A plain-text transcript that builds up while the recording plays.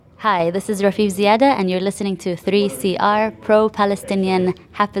Hi, this is Rafif Ziada, and you're listening to 3CR, pro-Palestinian,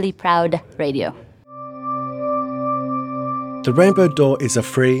 happily proud radio. The Rainbow Door is a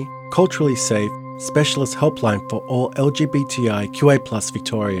free, culturally safe, specialist helpline for all LGBTIQA+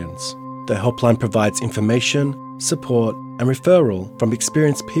 Victorians. The helpline provides information, support, and referral from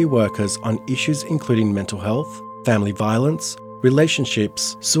experienced peer workers on issues including mental health, family violence,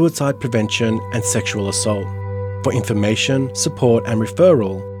 relationships, suicide prevention, and sexual assault. For information, support, and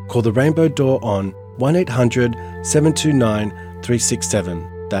referral, call the Rainbow Door on 1800 729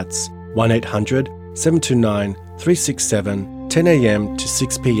 367. That's 1800 729 367, 10 a.m. to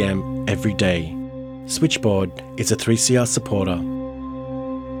 6 p.m. every day. Switchboard is a 3CR supporter.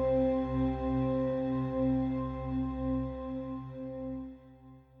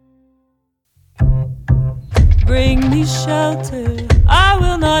 Bring me shelter, I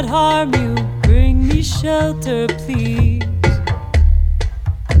will not harm you. Bring me shelter, please.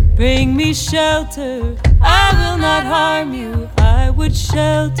 Bring me shelter, I will not harm you. I would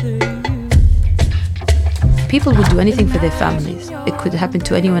shelter you. People would do anything for their families. It could happen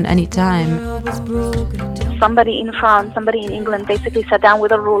to anyone, anytime. Somebody in France, somebody in England basically sat down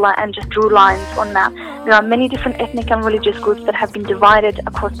with a ruler and just drew lines on map. There are many different ethnic and religious groups that have been divided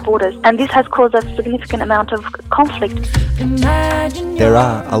across borders, and this has caused a significant amount of conflict. There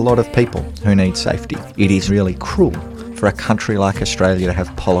are a lot of people who need safety. It is really cruel for a country like Australia to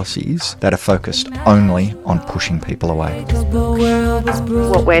have policies that are focused only on pushing people away.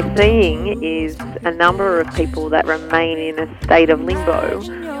 What we're seeing is a number of people that remain in a state of limbo.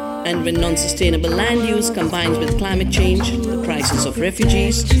 And when non-sustainable land use combines with climate change, the crisis of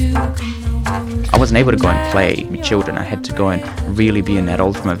refugees. I wasn't able to go and play with children. I had to go and really be an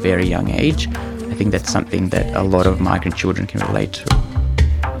adult from a very young age. I think that's something that a lot of migrant children can relate to.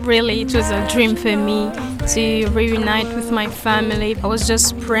 Really, it was a dream for me to reunite with my family. I was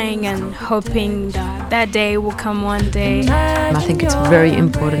just praying and hoping that that day will come one day. I think it's very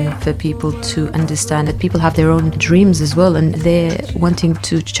important for people to understand that people have their own dreams as well, and they're wanting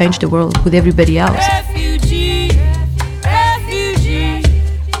to change the world with everybody else. Refugee, refugee,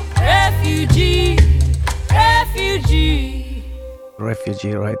 refugee, refugee.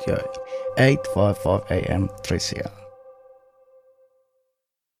 Refugee Radio, 855 AM 3CR.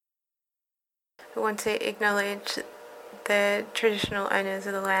 We want to acknowledge the traditional owners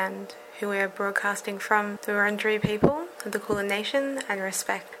of the land who we are broadcasting from, the Wurundjeri people of the Kulin Nation, and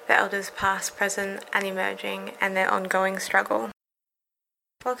respect the elders past, present and emerging and their ongoing struggle.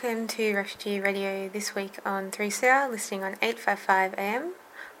 Welcome to Refugee Radio this week on 3CR, listening on 855 AM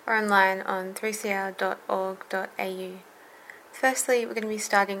or online on 3cr.org.au. Firstly, we're going to be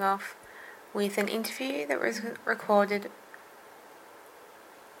starting off with an interview that was recorded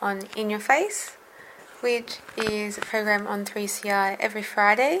on In Your Face, which is a program on 3CR every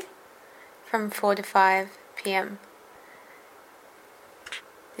Friday from 4 to 5 p.m.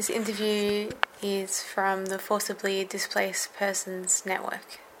 This interview is from the Forcibly Displaced Persons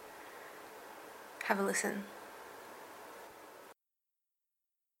Network. Have a listen.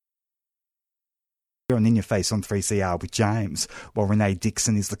 On In Your Face on 3CR with James, while Renee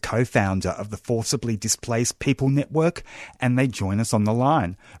Dixon is the co-founder of the Forcibly Displaced People Network, and they join us on the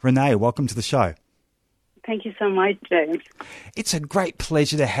line. Renee, welcome to the show. Thank you so much, James. It's a great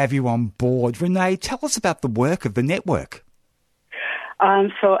pleasure to have you on board. Renee, tell us about the work of the network.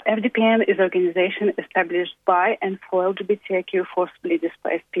 So FDPN is an organization established by and for LGBTIQ forcibly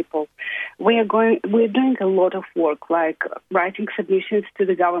displaced people. We're doing a lot of work, like writing submissions to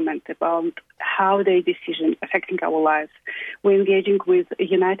the government about how their decision affecting our lives. We're engaging with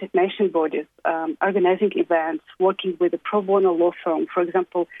United Nations bodies, organizing events, working with a pro bono law firm. For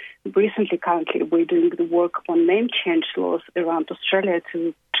example, currently, we're doing the work on name change laws around Australia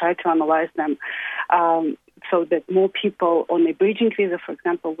to try to analyze them. So that more people on a bridging visa, for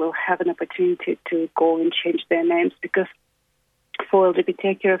example, will have an opportunity to go and change their names, because for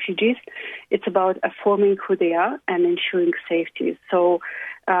LGBTIQ refugees, it's about affirming who they are and ensuring safety. So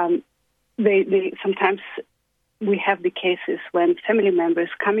they sometimes we have the cases when family members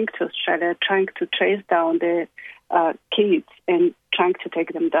coming to Australia trying to trace down their kids and trying to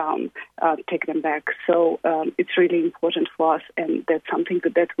take them back. So it's really important for us, and that's something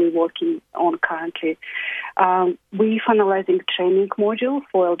that we're working on currently. We're finalizing training module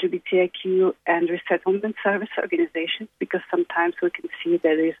for LGBTIQ and resettlement service organizations, because sometimes we can see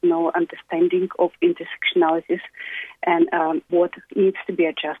there is no understanding of intersectionalities and what needs to be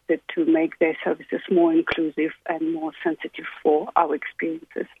adjusted to make their services more inclusive and more sensitive for our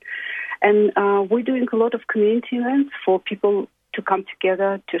experiences. And we're doing a lot of community events for people to come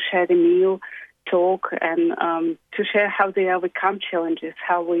together, to share the meal, talk and to share how they overcome challenges,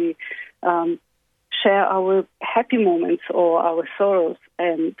 how we share our happy moments or our sorrows.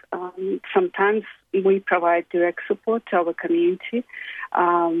 And sometimes we provide direct support to our community.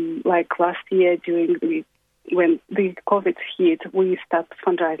 Like last year when the COVID hit, we started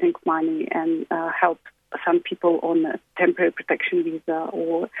fundraising money and helped some people on a temporary protection visa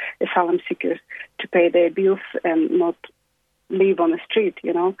or asylum seekers to pay their bills and not live on the street,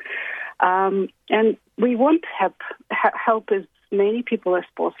 And we want to help as many people as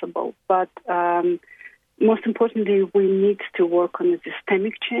possible, but most importantly, we need to work on a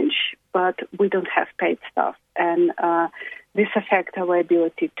systemic change, but we don't have paid staff. And this affects our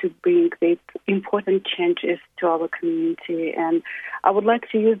ability to bring the important changes to our community. And I would like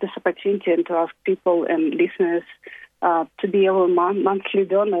to use this opportunity and to ask people and listeners to be our monthly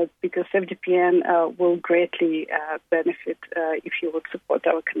donors, because FDPN will greatly benefit if you would support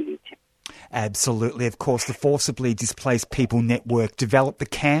our community. Absolutely. Of course, the Forcibly Displaced People Network developed the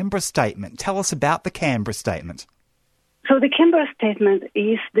Canberra Statement. Tell us about the Canberra Statement. So the Canberra Statement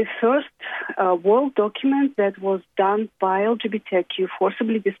is the first world document that was done by LGBTIQ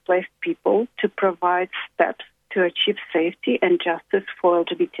forcibly displaced people to provide steps to achieve safety and justice for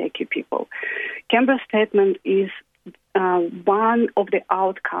LGBTIQ people. Canberra Statement is one of the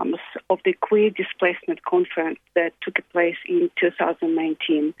outcomes of the Queer Displacement Conference that took place in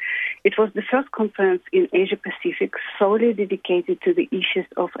 2019. It was the first conference in Asia Pacific solely dedicated to the issues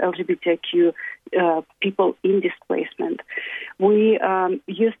of LGBTIQ people in displacement. We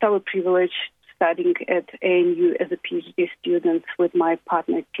used our privilege studying at ANU as a PhD student with my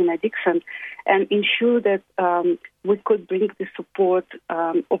partner Tina Dixon, and ensure that we could bring the support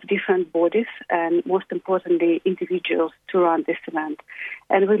of different bodies and, most importantly, individuals to run this event.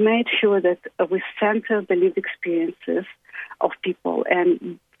 And we made sure that we center the lived experiences of people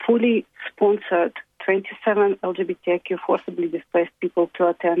and fully sponsored 27 LGBTIQ forcibly displaced people to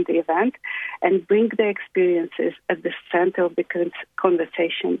attend the event and bring their experiences at the center of the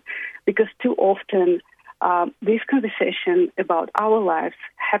conversation. Because too often, this conversation about our lives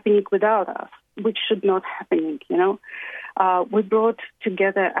happening without us, which should not happening, We brought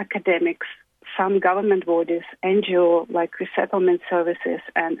together academics, some government bodies, NGO like Resettlement Services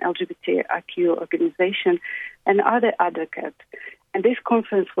and LGBTIQ organization, and other advocates. And this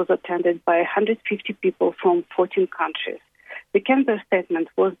conference was attended by 150 people from 14 countries. The Canberra Statement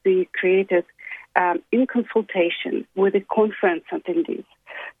was created in consultation with the conference attendees.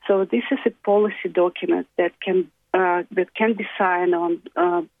 So this is a policy document that can be signed on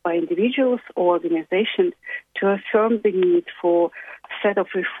by individuals or organizations to affirm the need for a set of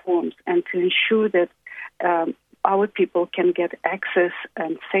reforms and to ensure that our people can get access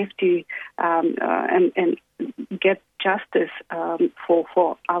and safety and get justice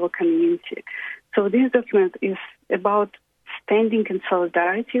for our community. So this document is about standing in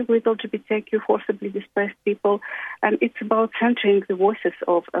solidarity with LGBTIQ forcibly displaced people, and it's about centering the voices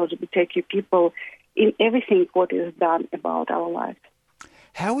of LGBTIQ people in everything what is done about our lives.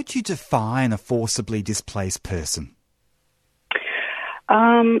 How would you define a forcibly displaced person?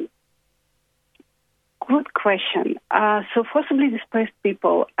 Good question. So forcibly displaced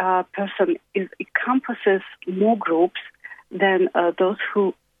people person encompasses more groups than those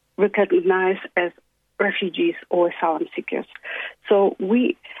who recognize as refugees or asylum seekers. So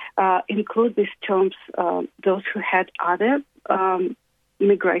we include these terms those who had other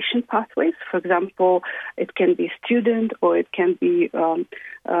migration pathways. For example, it can be student or it can be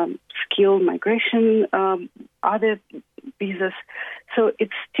skilled migration, other visas. So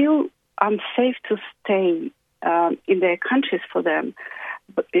it's still unsafe to stay in their countries for them.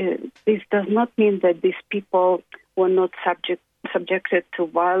 But this does not mean that these people were not subjected to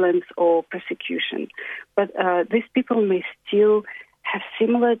violence or persecution. But these people may still have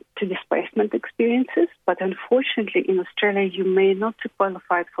similar to displacement experiences, but unfortunately in Australia you may not be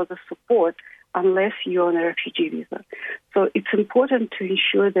qualified for the support unless you're on a refugee visa. So it's important to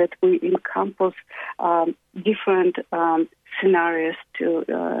ensure that we encompass different scenarios to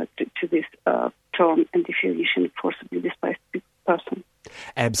this term and definition forcibly displaced person.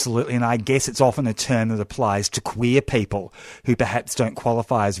 Absolutely, and I guess it's often a term that applies to queer people who perhaps don't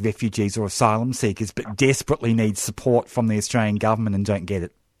qualify as refugees or asylum seekers but desperately need support from the Australian government and don't get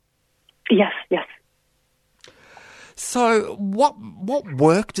it. Yes, yes. So what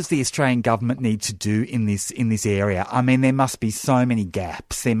work does the Australian government need to do in this area? I mean, there must be so many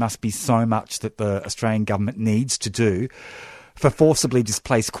gaps. There must be so much that the Australian government needs to do for forcibly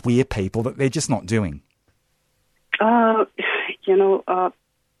displaced queer people that they're just not doing.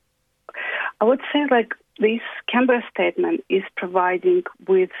 I would say this Canberra Statement is providing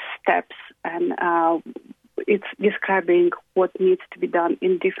with steps and it's describing what needs to be done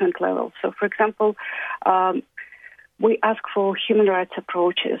in different levels. So, for example, we ask for human rights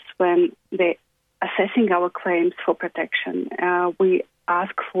approaches when they're assessing our claims for protection. We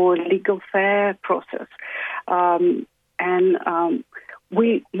ask for legal fair process.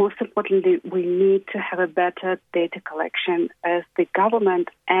 We, most importantly, we need to have a better data collection as the government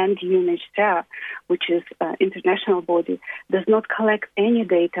and UNHCR, which is an international body, does not collect any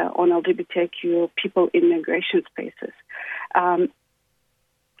data on LGBTQ people in migration spaces.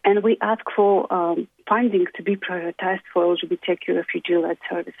 And we ask for funding to be prioritized for LGBTQ refugee-led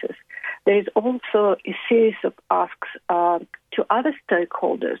services. There is also a series of asks to other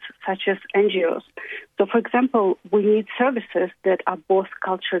stakeholders, such as NGOs. So, for example, we need services that are both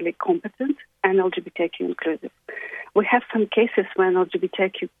culturally competent and LGBTQ inclusive. We have some cases when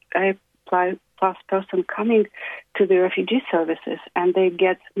LGBTQI plus person coming to the refugee services and they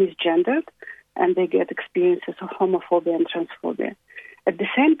get misgendered and they get experiences of homophobia and transphobia. At the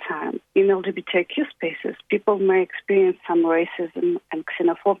same time, in LGBTQ spaces, people may experience some racism and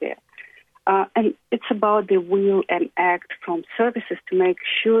xenophobia. And it's about the will and act from services to make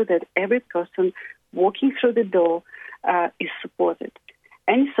sure that every person walking through the door is supported.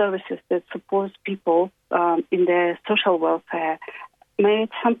 Any services that support people in their social welfare may at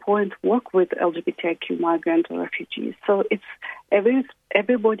some point work with LGBTQ migrant or refugees. So it's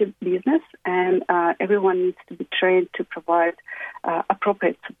everybody's business, and everyone needs to be trained to provide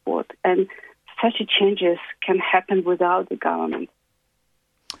appropriate support. And such changes can happen without the government.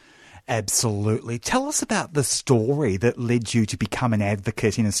 Absolutely. Tell us about the story that led you to become an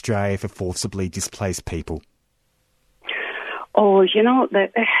advocate in Australia for forcibly displaced people. Oh,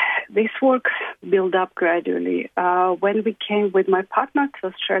 this work built up gradually. When we came with my partner to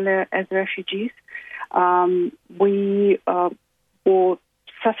Australia as refugees, we were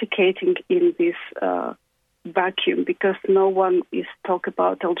suffocating in this vacuum because no one is talking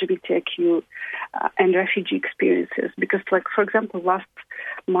about LGBTQ and refugee experiences. Because, for example, last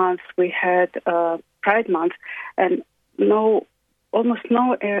month we had Pride Month, and almost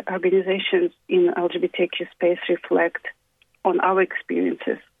no organizations in LGBTQ space reflect on our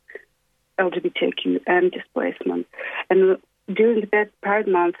experiences, LGBTQ and displacement. And during that Pride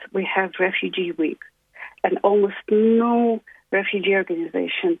Month, we have Refugee Week, and almost no refugee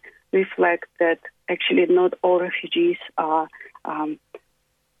organization reflect that actually not all refugees are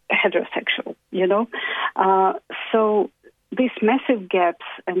heterosexual, So these massive gaps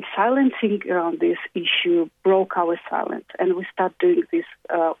and silencing around this issue broke our silence, and we started doing this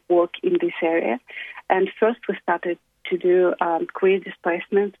work in this area. And first we started to do queer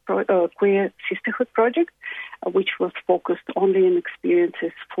displacement, queer sisterhood project, which was focused only on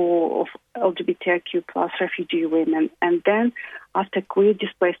experiences of LGBTQ plus refugee women. And then after queer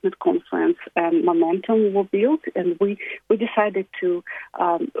displacement conference and momentum were built, and we decided to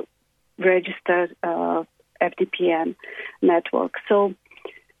register FDPN network. So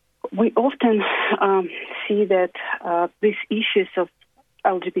we often see that these issues of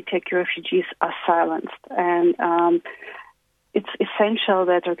LGBTQ refugees are silenced, and it's essential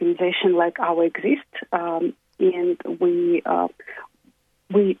that organizations like ours exist, and we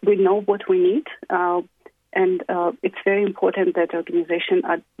know what we need, and it's very important that organizations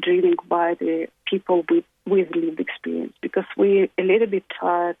are driven by the people with lived experience, because we're a little bit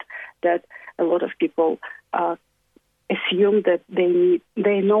tired that a lot of people assume that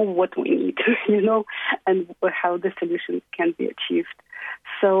they know what we need, and how the solutions can be achieved.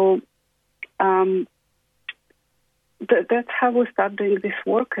 So that's how we start doing this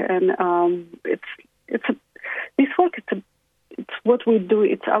work, and it's what we do.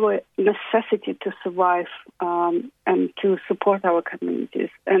 It's our necessity to survive and to support our communities,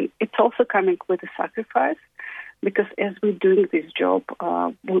 and it's also coming with a sacrifice, because as we're doing this job,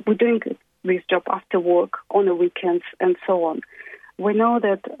 we're doing this job after work, on the weekends, and so on. We know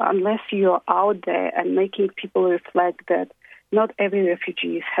that unless you're out there and making people reflect that not every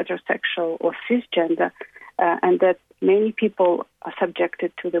refugee is heterosexual or cisgender, and that many people are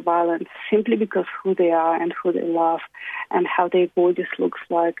subjected to the violence simply because who they are and who they love and how their bodies looks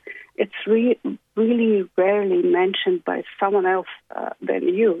like. It's really rarely mentioned by someone else than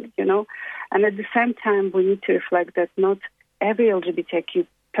you, And at the same time, we need to reflect that not every LGBTQ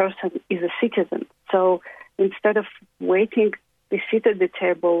person is a citizen. So instead of waiting the seat at the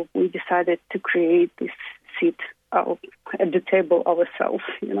table, we decided to create this seat at the table ourselves,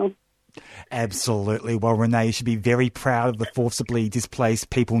 Absolutely. Well, Renee, you should be very proud of the Forcibly Displaced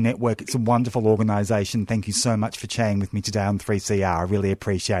People Network. It's a wonderful organisation. Thank you so much for chatting with me today on 3CR. I really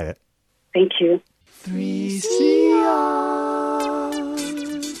appreciate it. Thank you. 3CR.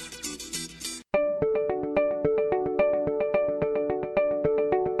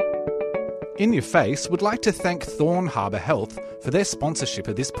 In Your Face would like to thank Thorn Harbour Health for their sponsorship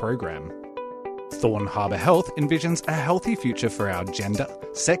of this program. Thorn Harbour Health envisions a healthy future for our gender,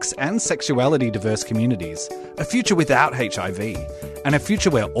 sex and sexuality diverse communities, a future without HIV, and a future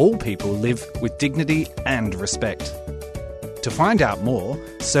where all people live with dignity and respect. To find out more,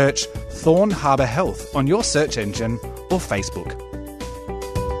 search Thorn Harbour Health on your search engine or Facebook.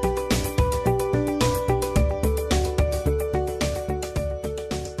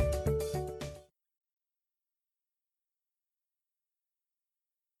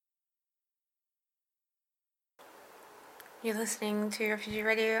 You're listening to Refugee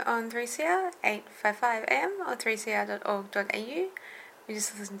Radio on 3CR, 855 AM or 3cr.org.au. We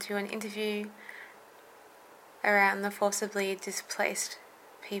just listened to an interview around the Forcibly Displaced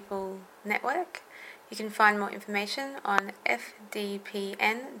People Network. You can find more information on fdpn.org.au.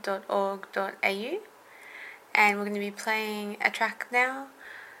 And we're going to be playing a track now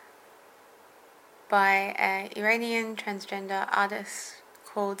by an Iranian transgender artist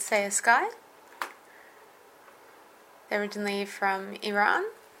called Saya Sky. They're originally from Iran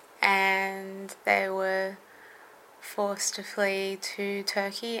and they were forced to flee to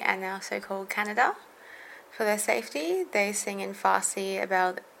Turkey and now so-called Canada. For their safety, they sing in Farsi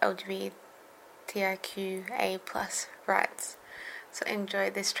about LGBTIQA+ rights. So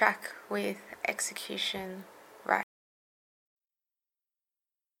enjoy this track with Execution Right.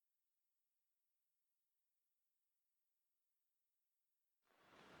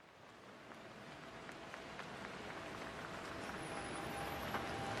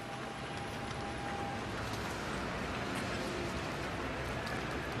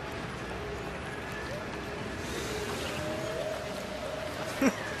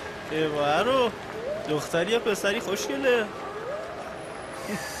 رو دختری یا پسری خوشگله.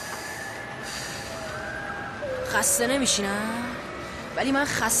 خسته نمیشینم ولی من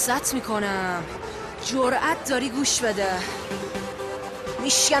خست میکنم. جرأت داری گوش بده.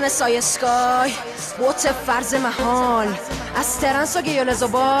 میشکن سایه سکای بوت فرض محال از ترنس و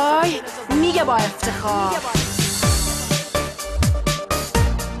گیولزوبای میگه با افتخار.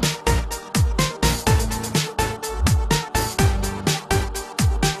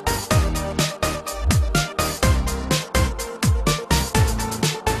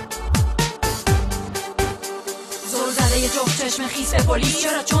 چشم خیس به پلیس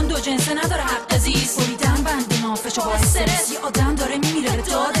چرا؟ چون دو جنسه نداره حق زیست. بریدن بند نافش و با استرس یه آدم داره میمیره به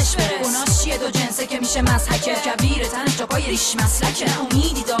دادش برس. گناش چیه؟ دو جنسه که میشه مضحکه کبیره تنش جا پای ریش مسلکه. نه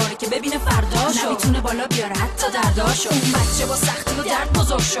امیدی داره که ببینه فرداشو نمیتونه بالا بیاره حتی درداشو. اون بچه با سختی و درد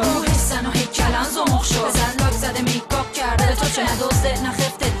بزرگ شد رو حسن و هیکلن زمخ شد. بزن لاک زده میکاپ کرده تو چه ندازده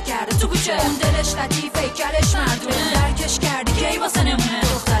نخفته کرده تو کوچه. اون دلش لطیفه کلش مردونه درکش کردی کی واسه نمونه.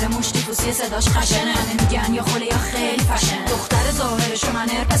 دختر مشتی پوسی صداش خشنه همه میگن یا خله یا خیلی فشن. دختر ظاهرش رو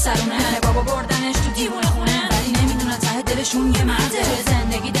منر پسرونه بابا بردنش تو دیوونه خونه ولی نمیدونه ته دلشون یه مرده. توی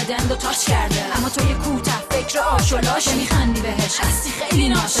زندگی دادن دو تاش کرده اما تو یه کوته فکر آشولاشه میخندی بهش هستی خیلی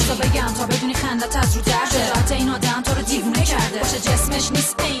ناشه. تو بگم تا بدونی خندت از رو درده. شجاعت این آدم تو رو دیوونه کرده. باشه جسمش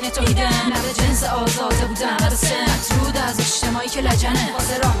نیست بین تو ایدن نده جنس آزاده بودن نده سنت رود از اجتماعی که لجنه.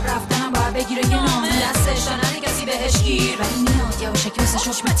 واسه راه رفتنم باید بگیره یه نامه دستش تا نده کسی بهش گیر ولی میاد یواشه که واسه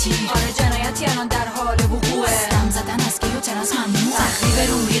شکمتی. آره جنایتی الان در حال وقوعه. دم زدن از که تراس ممنوع. تخریب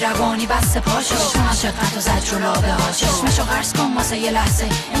روحی روانی بسته پاشو چون عاشقت و زجر و لابه هاشو. چشمشو قرص کن واسه یه لحظه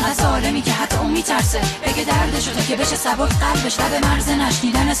اینقدر ظالمی که حتی اون میترسه. بگه دردشو تا که بشه سبک قلبش لب مرز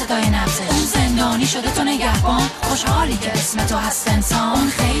نشنیدن صدای نبضه. اون زندانی شده تو نگهبان خوشحالی که اسم تو هست انسان. اون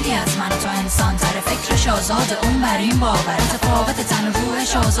خیلی از من و تو انسان تره فکرش آزاده. اون بر این باور متفاوت تن و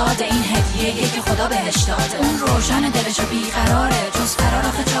روحش آزاده. این هدیه‌ایه که خدا بهش داده. اون روشن دلشو بیقراره جز فرار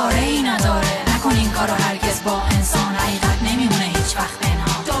آخه چاره‌ای نداره. نکن این کارو هرگز با انسان حقیقت نمیمونه هیچ وقت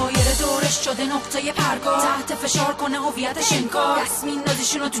پنهان. دایره دورش شده نقطه پرگار تحت فشار کنه هویتش انکار. دست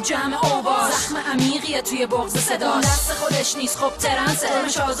میندازیشونو تو جمع اوباش زخم عمیقیه توی بغض صداش. دست خودش نیست خب ترنسه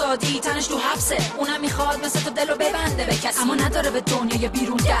فرمش آزادی تنش تو حبسه. اونم میخواد مثل تو دلو ببنده به کسی اما نداره به دنیای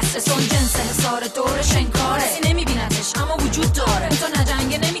بیرون دسترس. اون جنس حصار دورش انکاره کسی نمیبینتش اما وجود داره. تو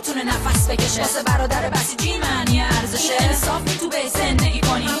نجنگه نمیتونه نفس بکشه واسه برادر بسیجی معنی ارزشه. انصاف تو به زندگی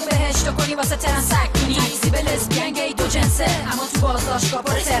کنی همون بهشت کنی واسه ترنسک کنی. تکذیب لزبیان گی دو جنسه اما تو بازداشتگاه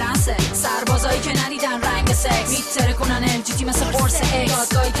پر ترنسه. سربازایی که ندیدن رنگ سکس میتره کنن الجیتی مثل قرص اکس.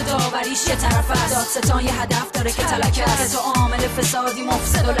 دادگاهی که داوریش یه طرف است دادستان یه هدف داره که تلکه است. تو عامل فسادی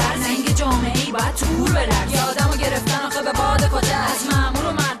مفسد و لرزنگ جامعه‌ای باید تو گور بلرز. یادمو گرفتن آخه به باد کته از مأمور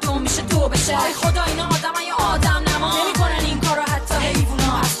و مردم میشه دو بشه. ای خدا اینا آدمای آدم نما نمیکنن این کارو حتی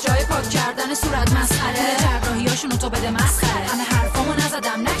حیونا. از جای پاک کردن صورت مسخره جراحیاشونو تو بده مسخره. همه حرفامو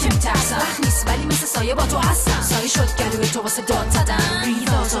نزدم نه که میترسم وقت نیست ولی مثل سایه با تو هستم. سایه شد گلوی تو واسه داد زدن.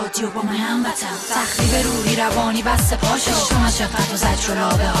 breathe آزادی و با من هموطن تخریب روحی روانی بس پاشه تو مشقت و زجر و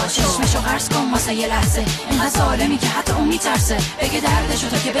لابه ها چشمشو قرص کن واسه یه لحظه اینقدر ظالمی که حتی اون میترسه بگه دردشو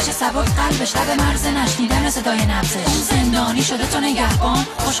تا که بشه سبک قلبش لب مرز نشنیدن صدای نبضش اون زندانی شده تو نگهبان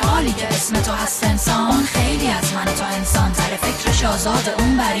خوشحالی که اسم تو هست انسان اون خیلی از من تو انسان تر فکرش آزاده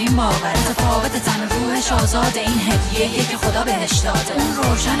اون بر این باور متفاوت تن روحش آزاده این هدیه‌ایه که خدا بهش داده اون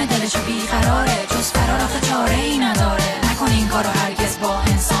روشن دلشو بیقراره جز فرار آخه چاره ای نداره نکن این کارو هرگز با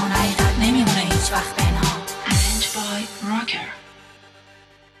انسان حقیقت نمیمونه هیچ وقت پنهان. Arranged by Rocker.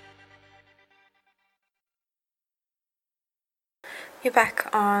 You're back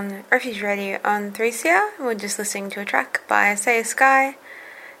on Refugee Radio on 3CR. We're just listening to a track by Saya Sky,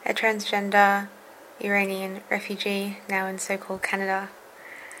 a transgender Iranian refugee now in so-called Canada.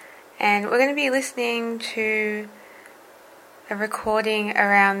 And we're going to be listening to a recording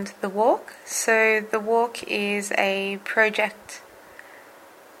around the walk. So the walk is a project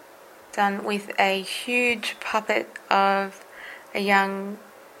done with a huge puppet of a young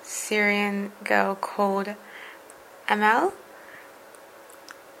Syrian girl called Amal.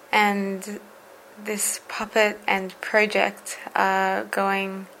 And this puppet and project are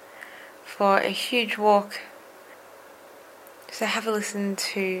going for a huge walk. So have a listen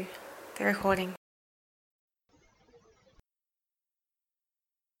to the recording.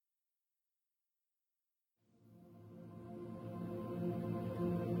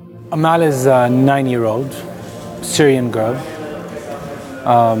 Amal is a 9-year-old Syrian girl.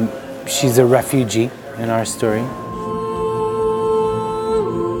 She's a refugee in our story.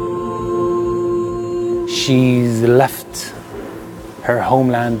 She's left her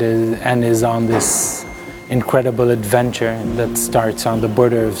homeland and is on this incredible adventure that starts on the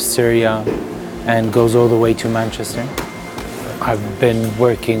border of Syria and goes all the way to Manchester. I've been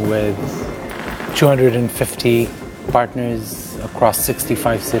working with 250 partners across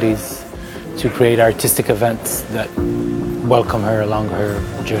 65 cities to create artistic events that welcome her along her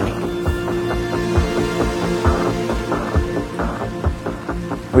journey.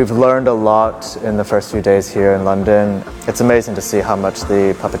 We've learned a lot in the first few days here in London. It's amazing to see how much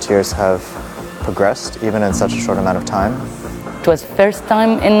the puppeteers have progressed, even in such a short amount of time. It was first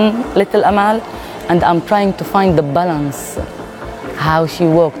time in Little Amal, and I'm trying to find the balance. How she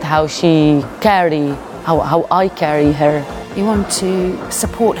walked, how she carried, how I carry her. You want to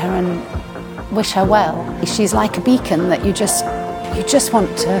support her and wish her well. She's like a beacon that you just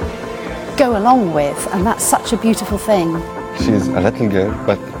want to go along with, and that's such a beautiful thing. She's a little girl,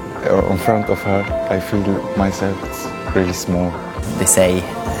 but in front of her, I feel myself really small. They say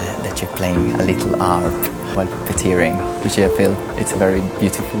that you're playing a little harp while puppeteering, which I feel it's a very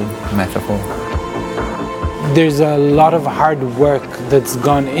beautiful metaphor. There's a lot of hard work that's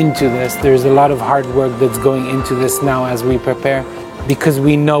gone into this. There's a lot of hard work that's going into this now as we prepare, because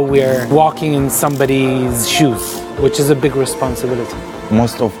we know we're walking in somebody's shoes, which is a big responsibility.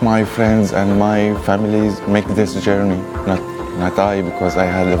 Most of my friends and my families make this journey, not I, because I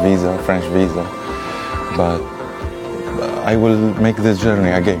had a visa, French visa, but I will make this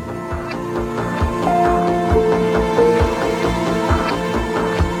journey again.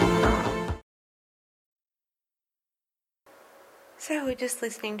 So we're just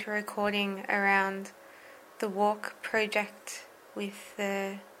listening to a recording around the walk project with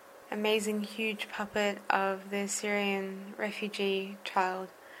the amazing huge puppet of the Syrian refugee child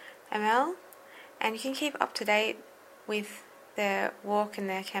Amal, and you can keep up to date with their walk and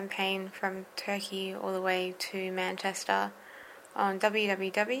their campaign from Turkey all the way to Manchester on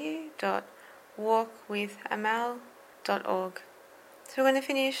www.walkwithamal.org. So we're going to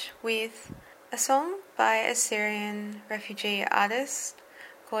finish with a song by a Syrian refugee artist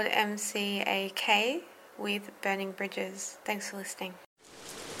called MCAK with Burning Bridges. Thanks for listening.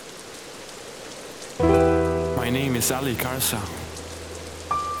 My name is Ali Karsa.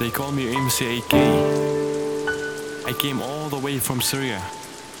 They call me MCAK. I came all the way from Syria,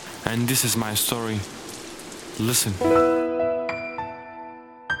 and this is my story. Listen.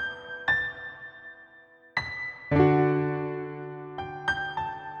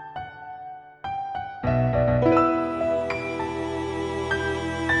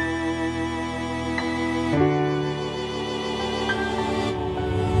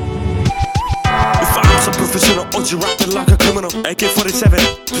 You rapping like a criminal. AK-47,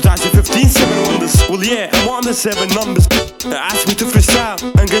 2015, 7 wonders. Well, yeah, I'm on the 7 numbers. Ask me to freestyle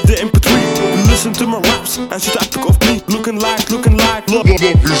and get the in between. Listen to my raps and shoot a pic of me. Looking like, look.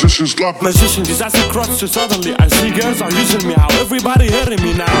 Musicians love musicians, disaster cross. So suddenly I see girls are using me. How everybody hearing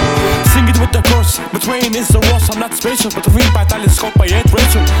me now. Sing it with the chorus. Between is the worst. I'm not special, but I read by telescope. I hate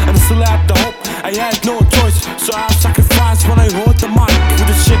Rachel, and I still have the hope. I had no choice, so I've sacrificed when I hold the mic. With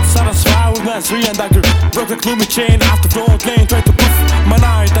the shit as Ria and Dagger. Broke the gloomy chain after front lane. Tried to proof my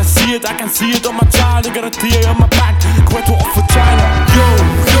night, I see it, I can see it on my child. I got a tear on my back, quit to offer China. Yo,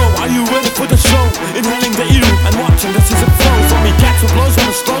 are you ready for the show? Inhaling the ear and watching the season flow. So me cats with blows on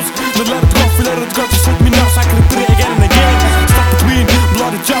the slows. Then let it go, feel it go, just let me know. So I can repeat it again and again. Stuck between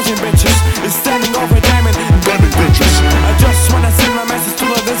bloody judging bitches. It's standing over diamond burning bitches. I just wanna send my message to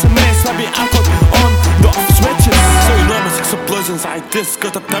the listeners. Maybe I'll put on the off switches. So enormous explosions like this.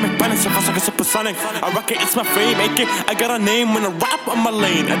 Got atomic panic, so fast like a supersonic. I rock it, it's my fame, AK. I got a name when I rap on my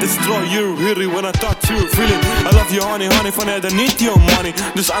lane. I destroy you, really, when I thought you were feeling. I love you, honey, funny, I don't need your money.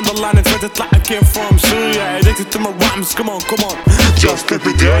 Just underline it, with it like I came from Syria. Addicted to my rhymes, come on, just let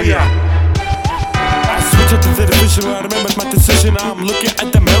me there, yeah. I switch it to the television, I remembered my decision. I'm looking at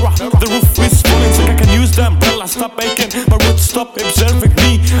the mirror, the roof is falling, so I can use the umbrella. Stop aching, my roots stop observing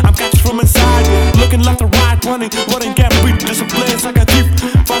me. I'm catched from inside, looking left and right, running, can't breathe. There's a place like a thief,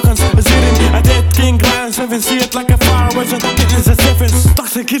 Falcons is hitting. A dead king, lions, seven, see it like a fire. Where's the talking is a seven,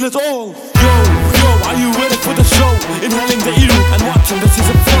 stocks and kill it all. Yo, are you ready for the show? Inhaling the ear and watching the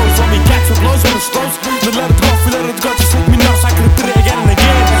season flow. So me cats with blows on the stoves. Then let it go, feel it go, just let me know. So I can repeat it again and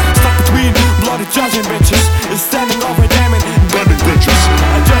again. Stuck between bloody judging bitches. It's standing over diamond burning bitches.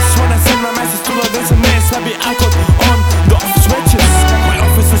 I just wanna send my message to the listeners. Maybe I'll put on the off switches. My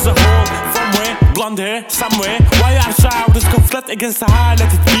office is a hole from where? Blonde hair, somewhere. Why are shout? This come flat against the high.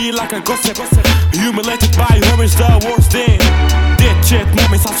 Let it be like a gossip. Humiliated by homies, the worst thing. Dead shit,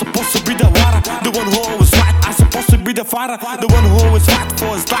 mommies, I'm supposed to be the water. The one who was right, I'm supposed to be the fighter. The one who was right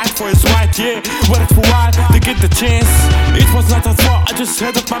for his life, for his right, yeah. Waited for a while to get the chance. It was not that far, I just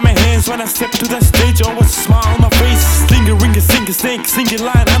held up by my hands. When I stepped to the stage, always a smile on my face. Slinger, ringer, singer, snake, singing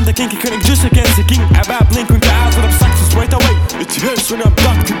line. I'm the king, couldn't just against the king. About blink, when the eyes with them success straight away. It hurts when I'm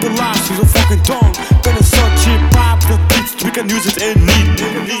blocked, people lie, she's a fucking tongue. Been a so cheap, pop the beats, we can use it in need.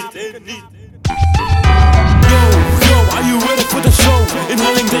 Yo, are you ready for the show?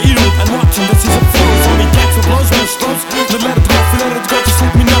 Inhaling the ear and watching the season flow. So me cats with blows on the stoves. Then let it go, just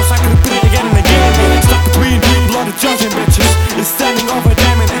let me know. So I can repeat it again and again. Stuck between bloody judging bitches. It's standing over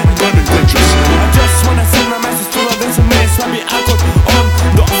diamond burning bitches. I just wanna send my message to the listeners. Maybe I'll put on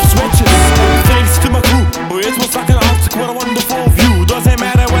the off switches. Thanks to my crew, it was like an Arctic, what a wonderful view. Doesn't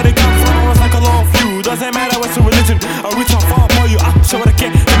matter where they come from, I was like a love you. Doesn't matter what's the religion, I reach out far for you. I show what I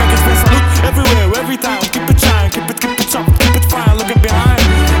can, to make it space. I look everywhere, every time. Keep it shine, keep it sharp, keep it fine. Looking behind,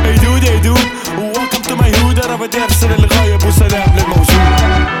 hey dude, welcome to my hood. أنا بدي أرسل الغايب وسلام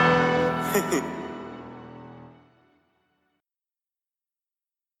للموجود.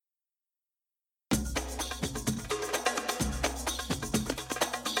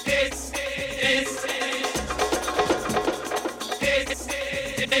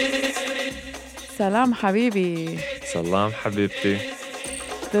 Salam Habibi. Salam Habibti.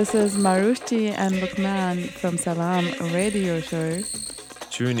 This is Marushti and Lukman from Salam Radio Show.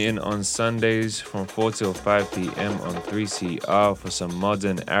 Tune in on Sundays from 4 till 5 p.m. on 3CR for some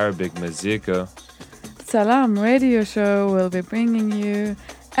modern Arabic muzika. Salam Radio Show will be bringing you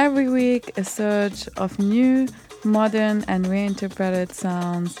every week a search of new, modern and reinterpreted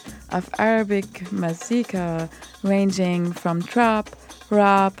sounds of Arabic muzika ranging from trap,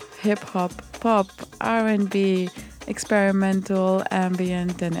 rap, hip-hop, pop, R&B, experimental,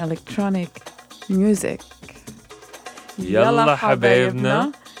 ambient and electronic music. Yalla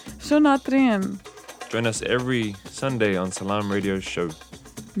Habaibna. Sho natrin. Join us every Sunday on Salam Radio Show.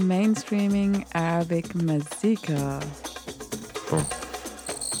 Mainstreaming Arabic muzika. Boom.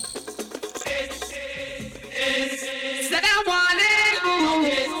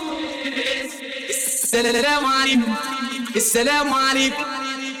 السلام عليكم السلام عليكم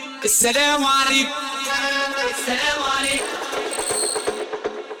السلام عليكم السلام عليكم.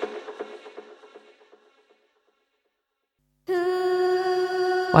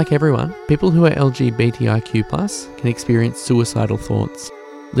 Like everyone, people who are LGBTIQ+ can experience suicidal thoughts.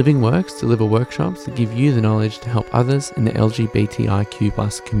 Living Works deliver workshops that give you the knowledge to help others in the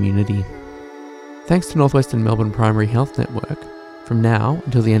LGBTIQ+ community. Thanks to Northwestern Melbourne Primary Health Network, from now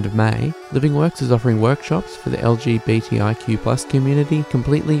until the end of May, Living Works is offering workshops for the LGBTIQ+ community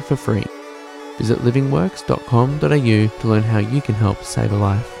completely for free. Visit livingworks.com.au to learn how you can help save a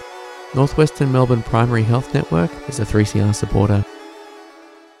life. Northwestern Melbourne Primary Health Network is a 3CR supporter.